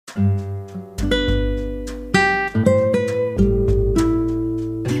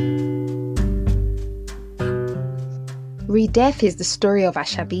Redeath is the story of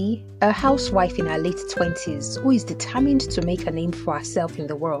Ashabi, a housewife in her late 20s who is determined to make a name for herself in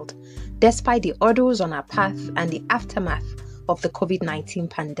the world, despite the hurdles on her path and the aftermath of the COVID-19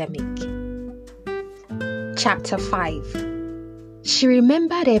 pandemic. Chapter 5. She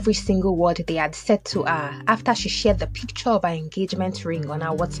remembered every single word they had said to her after she shared the picture of her engagement ring on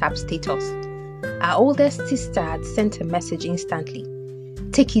her WhatsApp status. Her oldest sister had sent a message instantly.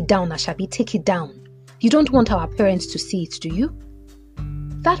 "Take it down, Ashabi, take it down. You don't want our parents to see it, do you?"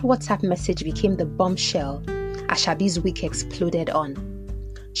 That WhatsApp message became the bombshell Ashabi's week exploded on.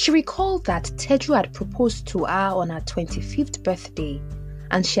 She recalled that Teju had proposed to her on her 25th birthday,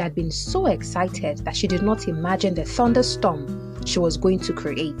 and she had been so excited that she did not imagine the thunderstorm she was going to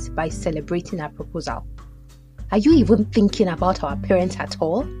create by celebrating her proposal. Are you even thinking about our parents at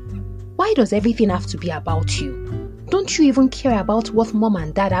all? Why does everything have to be about you? Don't you even care about what mom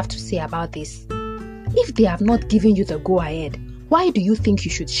and dad have to say about this? If they have not given you the go-ahead, why do you think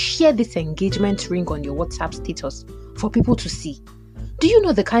you should share this engagement ring on your WhatsApp status for people to see? Do you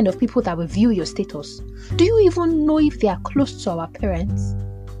know the kind of people that will view your status? Do you even know if they are close to our parents?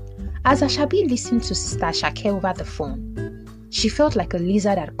 As Ashabi listened to Sister Ashake over the phone, she felt like a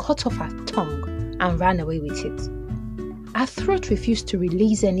lizard had cut off her tongue and ran away with it. Her throat refused to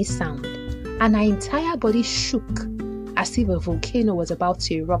release any sound, and her entire body shook as if a volcano was about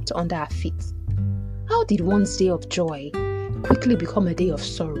to erupt under her feet. How did one's day of joy quickly become a day of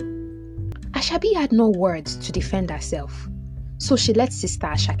sorrow? Ashabi had no words to defend herself, so she let Sister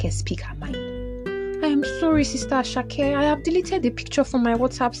Ashake speak her mind. "I am sorry, Sister Ashake. I have deleted the picture from my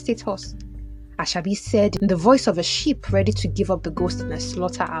WhatsApp status," Ashabi said in the voice of a sheep ready to give up the ghost in a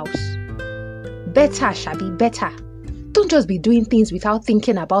slaughterhouse. "Better, Ashabi, better. Don't just be doing things without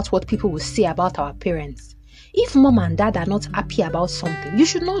thinking about what people will say about our parents. If mom and dad are not happy about something, you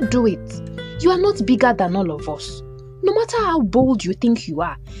should not do it. You are not bigger than all of us. No matter how bold you think you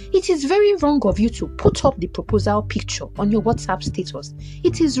are, it is very wrong of you to put up the proposal picture on your WhatsApp status.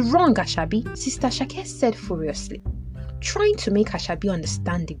 It is wrong, Ashabi," Sister Ashake said furiously, trying to make Ashabi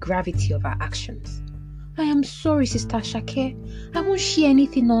understand the gravity of her actions. "I am sorry, Sister Ashake. I won't share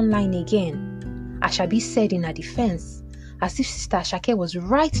anything online again," Ashabi said in her defense, as if Sister Ashake was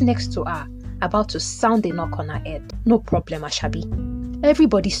right next to her, about to sound a knock on her head. "No problem, Ashabi.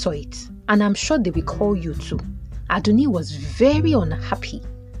 Everybody saw it, and I'm sure they will call you too. Aduni was very unhappy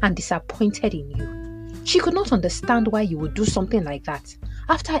and disappointed in you. She could not understand why you would do something like that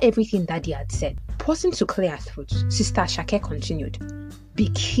after everything Daddy had said." Pausing to clear her throat, Sister Ashake continued, "Be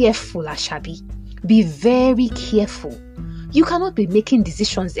careful, Ashabi. Be very careful. You cannot be making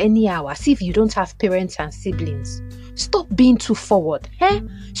decisions anyhow as if you don't have parents and siblings. Stop being too forward,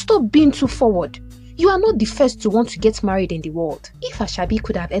 Stop being too forward. You are not the first to want to get married in the world." If Ashabi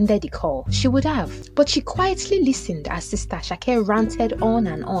could have ended the call, she would have, but she quietly listened as Sister Ashake ranted on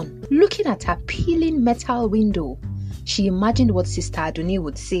and on. Looking at her peeling metal window, she imagined what Sister Aduni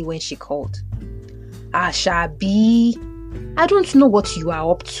would say when she called. "Ashabi, I don't know what you are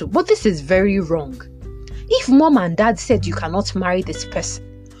up to, but this is very wrong. If mom and dad said you cannot marry this person,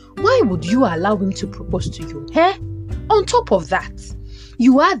 why would you allow him to propose to you, On top of that,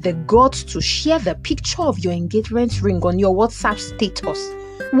 you had the guts to share the picture of your engagement ring on your WhatsApp status.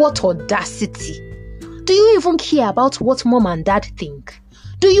 What audacity! Do you even care about what mom and dad think?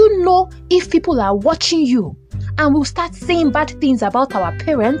 Do you know if people are watching you and will start saying bad things about our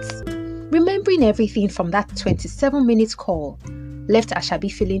parents?" Remembering everything from that 27-minute call left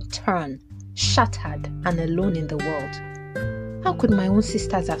Ashabi feeling torn, shattered, and alone in the world. How could my own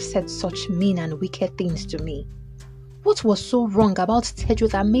sisters have said such mean and wicked things to me? What was so wrong about Teju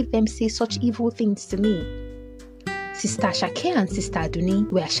that made them say such evil things to me? Sister Ashake and Sister Aduni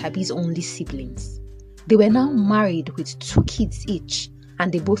were Ashabi's only siblings. They were now married with 2 kids each,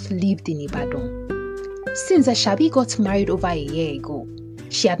 and they both lived in Ibadan. Since Ashabi got married over a year ago,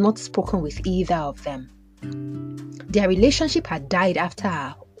 she had not spoken with either of them. Their relationship had died after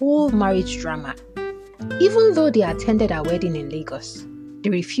her whole marriage drama. Even though they attended her wedding in Lagos,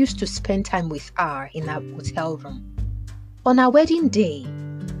 they refused to spend time with her in her hotel room. On her wedding day,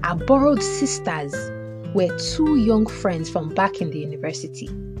 her borrowed sisters were 2 young friends from back in the university.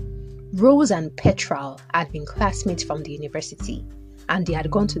 Rose and Petrol had been classmates from the university, and they had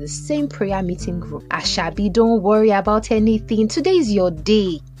gone to the same prayer meeting group. "Ashabi, don't worry about anything. Today is your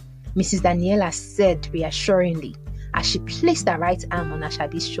day," Mrs. Daniela said reassuringly as she placed her right arm on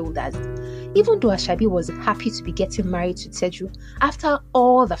Ashabi's shoulders. Even though Ashabi was happy to be getting married to Teju after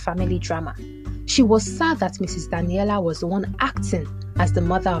all the family drama, she was sad that Mrs. Daniela was the one acting as the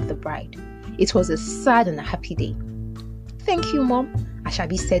mother of the bride. It was a sad and a happy day. "Thank you, Mom,"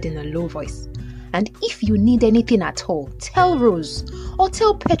 Ashabi said in a low voice. "And if you need anything at all, tell Rose or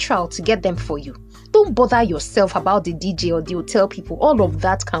tell Petrol to get them for you. Don't bother yourself about the DJ or the hotel people. All of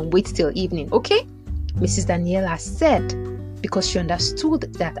that can wait till evening, okay?" Mrs. Daniela said, because she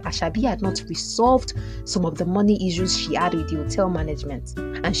understood that Ashabi had not resolved some of the money issues she had with the hotel management,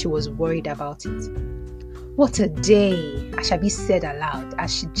 and she was worried about it. "What a day," Ashabi said aloud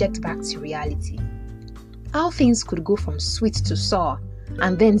as she jetted back to reality. How things could go from sweet to sour,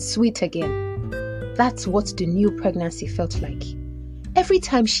 and then sweet again. That's what the new pregnancy felt like. Every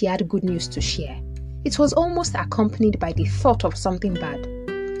time she had good news to share, it was almost accompanied by the thought of something bad.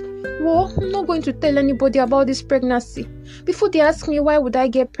 "Well, I'm not going to tell anybody about this pregnancy. Before they ask me why would I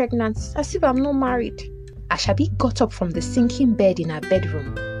get pregnant, as if I'm not married." Ashabi got up from the sinking bed in her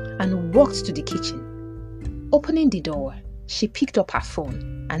bedroom and walked to the kitchen. Opening the door, she picked up her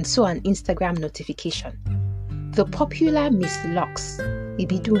phone and saw an Instagram notification. The popular Miss Lux,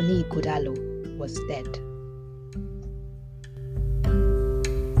 Ibidunni Godalo, was dead.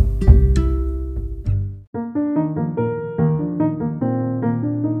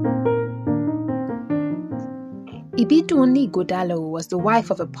 Ibidunni Godalo was the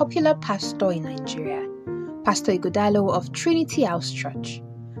wife of a popular pastor in Nigeria, Pastor Igodalo of Trinity House Church,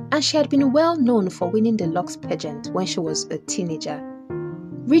 and she had been well known for winning the Lux pageant when she was a teenager.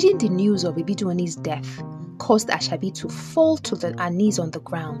 Reading the news of Ibidunni's death caused Ashabi to fall to her knees on the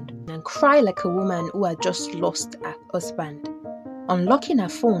ground and cry like a woman who had just lost her husband. Unlocking her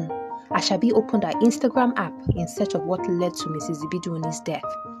phone, Ashabi opened her Instagram app in search of what led to Mrs. Ibidunni's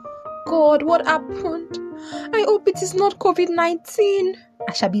death. "God, what happened? I hope it is not COVID-19,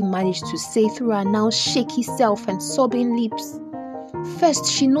 Ashabi managed to say through her now shaky self and sobbing lips. First,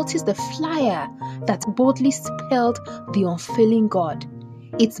 she noticed the flyer that boldly spelled the unfailing God.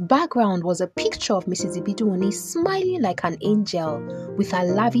 Its background was a picture of Mrs. Ibidunni smiling like an angel with her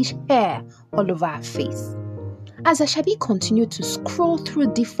lavish hair all over her face. As Ashabi continued to scroll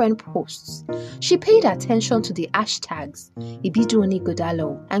through different posts, she paid attention to the hashtags Ibidunni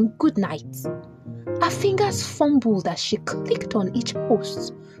Godalo and Good Night. Her fingers fumbled as she clicked on each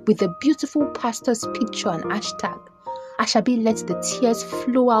post with the beautiful pastor's picture and hashtag. Ashabi let the tears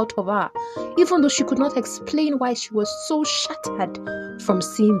flow out of her, even though she could not explain why she was so shattered from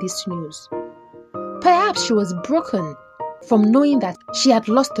seeing this news. Perhaps she was broken from knowing that she had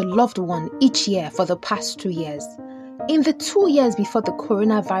lost a loved one each year for the past 2 years. In the 2 years before the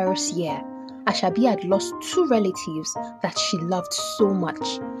coronavirus year, Ashabi had lost 2 relatives that she loved so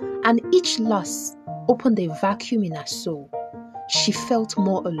much, and each loss opened a vacuum in her soul. She felt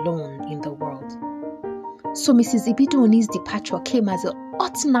more alone in the world. So Mrs. Ibidunni's departure came as a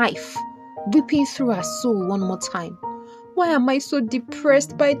hot knife, ripping through her soul one more time. Why am I so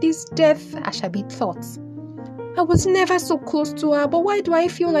depressed by this death? Ashabi thought. I was never so close to her, but why do I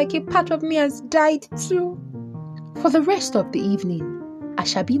feel like a part of me has died too? For the rest of the evening,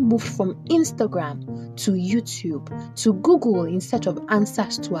 Ashabi moved from Instagram to YouTube to Google in search of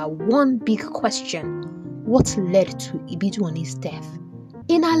answers to her one big question: what led to Ibidunni's death?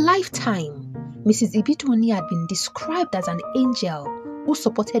 In her lifetime, Mrs. Ibidunni had been described as an angel who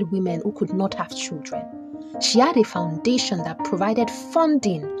supported women who could not have children. She had a foundation that provided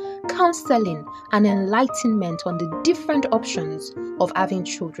funding, counseling, and enlightenment on the different options of having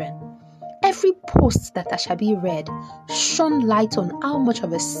children. Every post that Ashabi read shone light on how much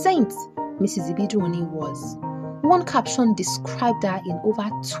of a saint Mrs. Ibidunni was. One caption described her in over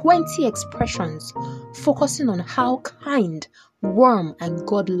 20 expressions, focusing on how kind, warm, and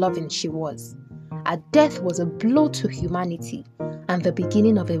God-loving she was. Her death was a blow to humanity and the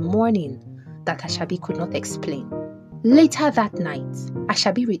beginning of a mourning that Ashabi could not explain. Later that night,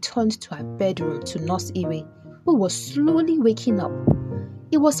 Ashabi returned to her bedroom to nurse Ire, who was slowly waking up.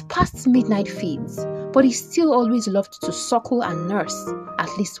 It was past midnight feeds, but he still always loved to suckle and nurse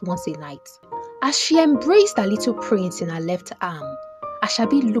at least once a night. As she embraced her little prince in her left arm,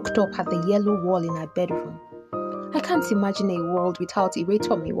 Ashabi looked up at the yellow wall in her bedroom. I can't imagine a world without Ire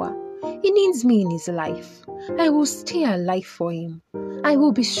Tomiwa. He needs me in his life. I will stay alive for him. I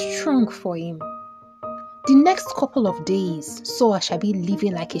will be strong for him. The next couple of days saw Ashabi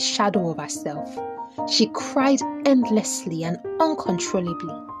living like a shadow of herself. She cried endlessly and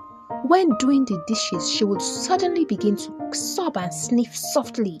uncontrollably. When doing the dishes, she would suddenly begin to sob and sniff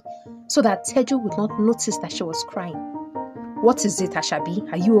softly so that Teju would not notice that she was crying. What is it,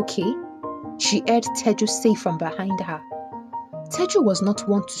 Ashabi? Are you okay? She heard Teju say from behind her. Teju was not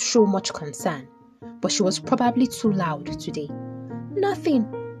one to show much concern, but she was probably too loud today. Nothing,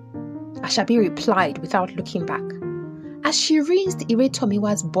 Ashabi replied without looking back. As she rinsed Ire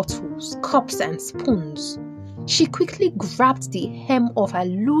Tomiwa's bottles, cups and spoons, she quickly grabbed the hem of her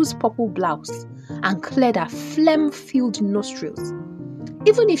loose purple blouse and cleared her phlegm-filled nostrils.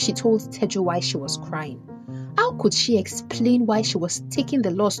 Even if she told Teju why she was crying, how could she explain why she was taking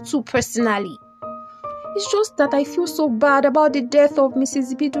the loss too personally? It's just that I feel so bad about the death of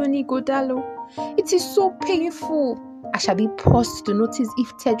Mrs. Bidoni Godalo. It is so painful. Ashabi paused to notice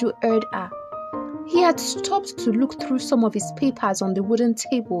if Teju heard her. He had stopped to look through some of his papers on the wooden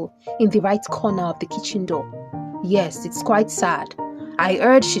table in the right corner of the kitchen door. Yes, it's quite sad. I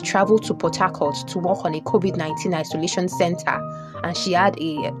heard she traveled to Port Harcourt to work on a COVID-19 isolation center and she had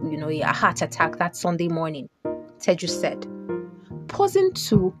a heart attack that Sunday morning, Teju said. Pausing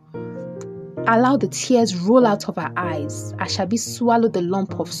to allow the tears roll out of her eyes, Ashabi swallowed the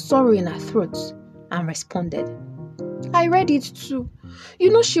lump of sorrow in her throat and responded, I read it too.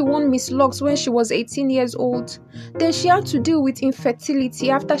 She won Miss Lux when she was 18 years old. Then she had to deal with infertility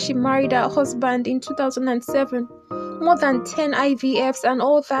after she married her husband in 2007. More than 10 IVFs and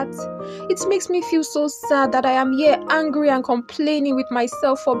all that. It makes me feel so sad that I am here angry and complaining with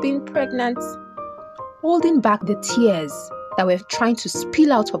myself for being pregnant. Holding back the tears that were trying to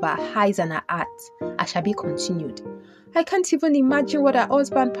spill out of her eyes and her heart, Ashabi continued, I can't even imagine what her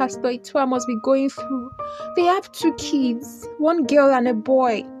husband, Pastor Itwa, must be going through. They have 2 kids, 1 girl and a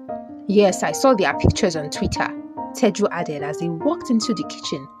boy. Yes, I saw their pictures on Twitter, Teju added as he walked into the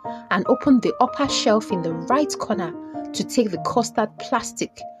kitchen and opened the upper shelf in the right corner to take the custard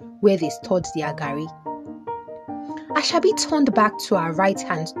plastic where they stored their gari. Ashabi turned back to her right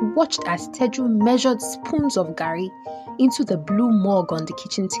hand and watched as Teju measured spoons of gari into the blue mug on the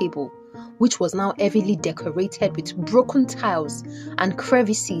kitchen table, which was now heavily decorated with broken tiles and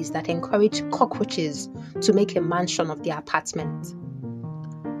crevices that encouraged cockroaches to make a mansion of the apartment.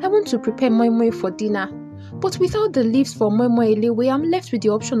 I want to prepare moi moi for dinner, but without the leaves for moi moi elewe, I'm left with the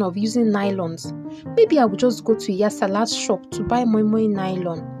option of using nylons. Maybe I will just go to Yasala's shop to buy moi moi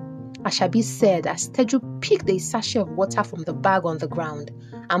nylon, Ashabi said as Teju picked a sachet of water from the bag on the ground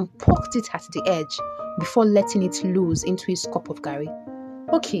and poked it at the edge before letting it loose into his cup of gari.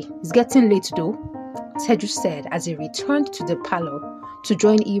 Okay, it's getting late though, Teju said as he returned to the parlor to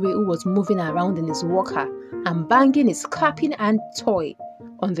join Ire, who was moving around in his walker and banging his clapping hand toy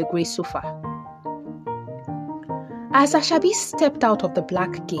on the grey sofa. As Ashabi stepped out of the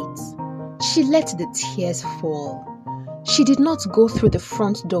black gates, she let the tears fall. She did not go through the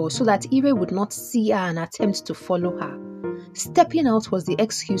front door so that Ire would not see her and attempt to follow her. Stepping out was the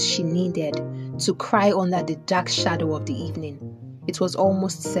excuse she needed to cry under the dark shadow of the evening. It was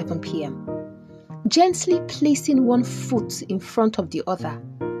almost 7 p.m. Gently placing one foot in front of the other,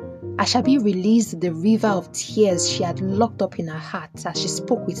 Ashabi released the river of tears she had locked up in her heart as she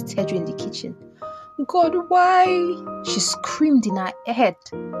spoke with Teju in the kitchen. God, why? She screamed in her head.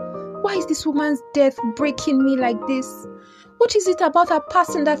 Why is this woman's death breaking me like this? What is it about her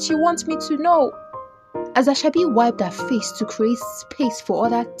passing that she wants me to know? As Ashabi wiped her face to create space for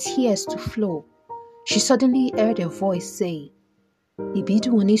other tears to flow, she suddenly heard a voice say,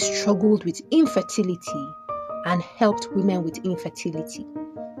 Ibiduoni struggled with infertility and helped women with infertility.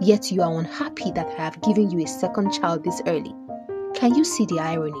 Yet you are unhappy that I have given you a second child this early. Can you see the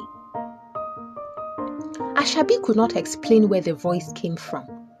irony? Ashabi could not explain where the voice came from,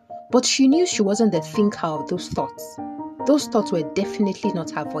 but she knew she wasn't the thinker of those thoughts. Those thoughts were definitely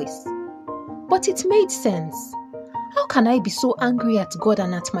not her voice. But it made sense. How can I be so angry at God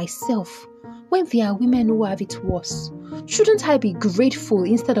and at myself when there are women who have it worse? Shouldn't I be grateful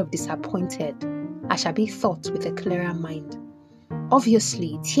instead of disappointed? Ashabi thought with a clearer mind.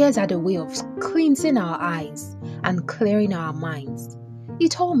 Obviously, tears are the way of cleansing our eyes and clearing our minds.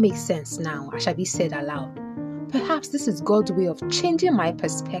 It all makes sense now, Ashabi said aloud. Perhaps this is God's way of changing my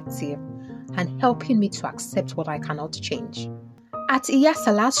perspective and helping me to accept what I cannot change. At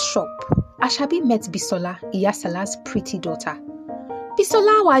Iyasala's shop, Ashabi met Bisola, Iyasala's pretty daughter. Bisola,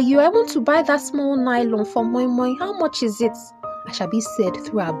 how are you? I want to buy that small nylon for moi moi. How much is it? Ashabi said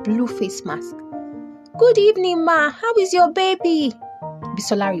through her blue face mask. Good evening, ma. How is your baby?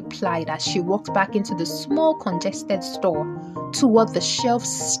 Bisola replied as she walked back into the small congested store toward the shelves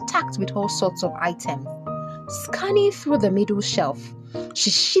stacked with all sorts of items. Scanning through the middle shelf, she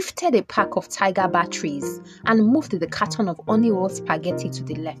shifted a pack of Tiger batteries and moved the carton of honey-oil spaghetti to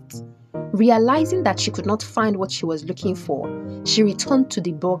the left. Realizing that she could not find what she was looking for, she returned to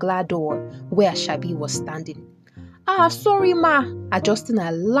the burglar door where Ashabi was standing. Sorry ma, adjusting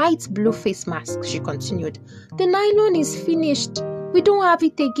her light blue face mask, she continued. The nylon is finished. We don't have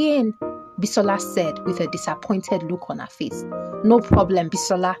it again, Bisola said with a disappointed look on her face. No problem,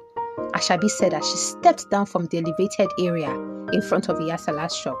 Bisola, Ashabi said as she stepped down from the elevated area in front of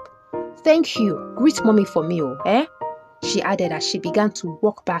Iyasala's shop. "Thank you. Greet mommy for me, eh?" she added as she began to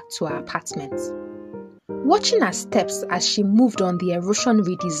walk back to her apartment. Watching her steps as she moved on the erosion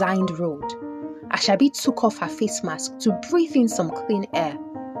redesigned road, Ashabi took off her face mask to breathe in some clean air.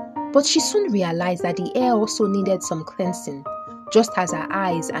 But she soon realized that the air also needed some cleansing, just as her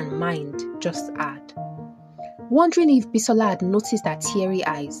eyes and mind just had. Wondering if Bisola had noticed her teary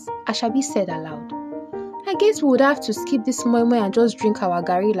eyes, Ashabi said aloud, "I guess we would have to skip this moment and just drink our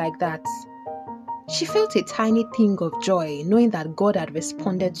garri like that." She felt a tiny thing of joy knowing that God had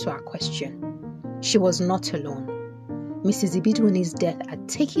responded to her question. She was not alone. Mrs. Ibiduni's death had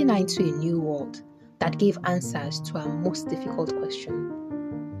taken her into a new world that gave answers to her most difficult question.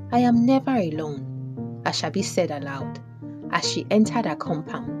 "I am never alone," Ashabi said aloud as she entered her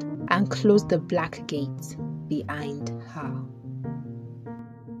compound and closed the black gate behind her.